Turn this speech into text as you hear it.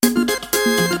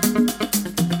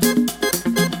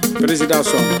président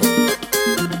Sonko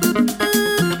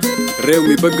réew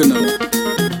mi bëgg na la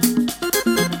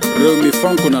réew mi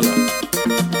fonk na la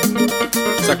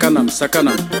sa kanam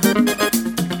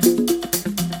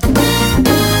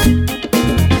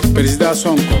président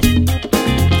Sonko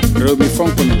réew mi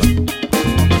fonk na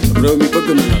la réew mi bëgg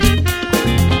na la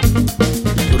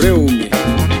réew mi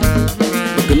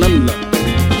bëgg nan la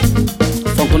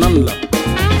fonk nan la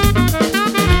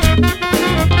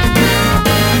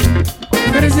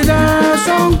président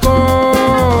Sonko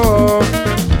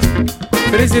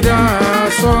président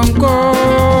Sonko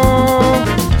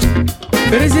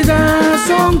président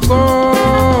Sonko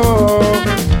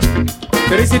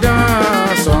président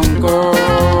Sonko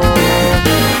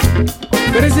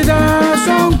président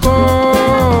Sonko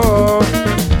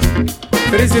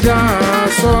président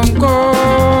Sonko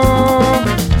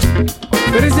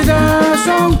président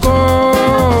Sonko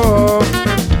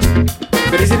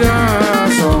président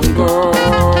Sonko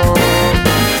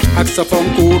ak sa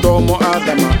fonku doomu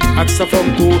Adama ak sa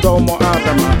fonku doomu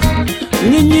Adama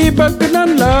nit ñi bëgg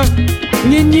nan la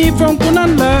nit ñi fonk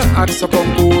nan la ak sa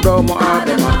fonku doomu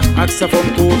Adama ak sa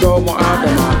fonku doomu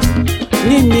Adama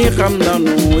nit ñi xam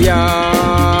nanu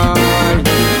yaay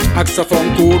ak sa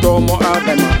fonku doomu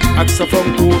Adama ak sa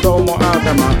fonku doomu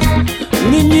Adama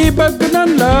nit ñi bëgg nan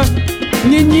la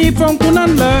nit ñi fonk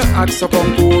nan la ak sa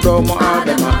fonku doomu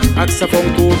Adama ak sa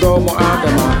fonku doomu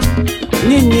Adama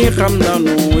nit ñi xam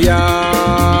nanu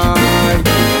yaay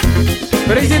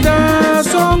président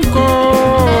Sonko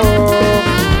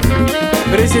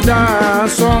président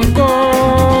Sonko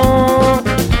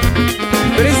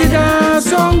président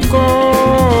Sonko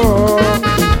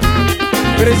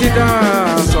président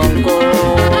Sonko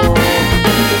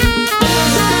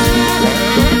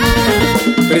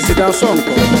président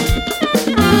Sonko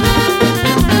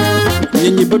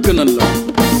nit ñi bëgg nañ la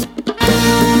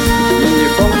nit ñi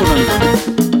fonk nañ la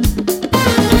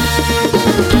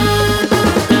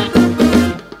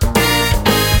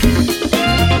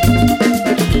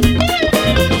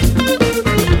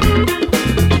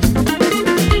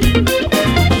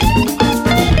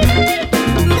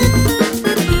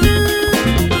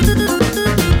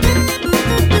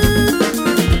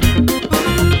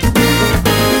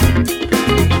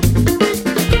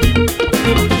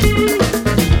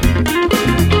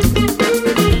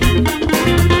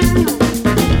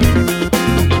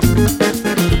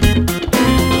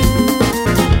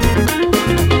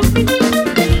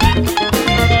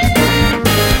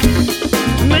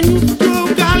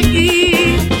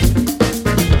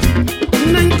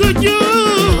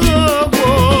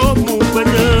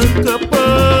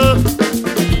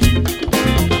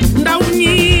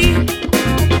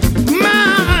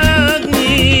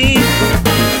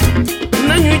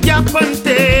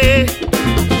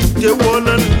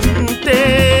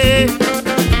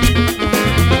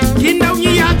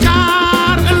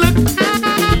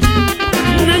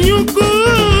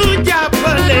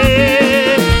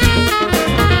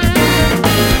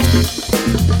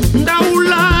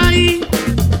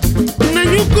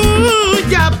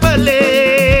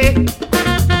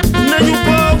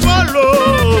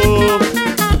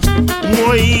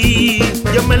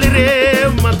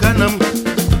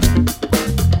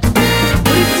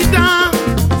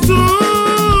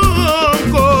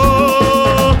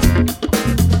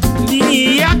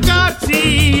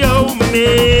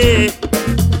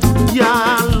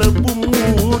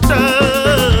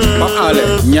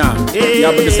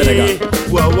yaa bëgg Sénégal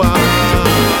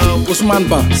Ousmane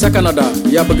Ba sa Canada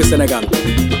yaa bëgg Sénégal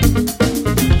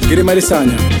Guy Marius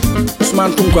Sagna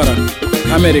Ousmane Tounkara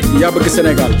Amérique yaa bëgg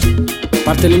Sénégal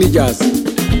Barthélémy Dias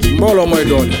mbooloo mooy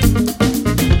doole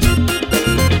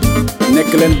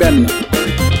nekk leen benn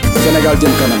Sénégal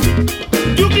jëm kanam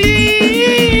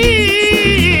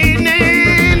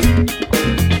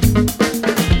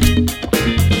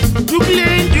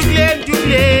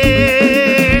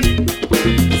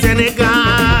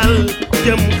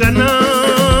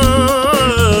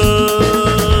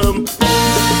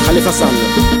Khalifa Sall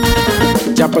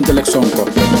jàppante lek Sonko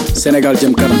Sénégal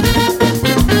jëm kanam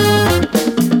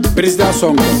président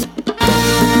Sonko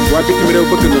waa bitim réew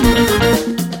bëgg nañ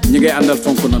la ñi ngay àndal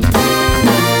fonk nañ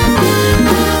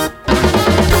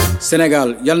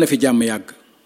Sénégal yal na fi jàmm yàgg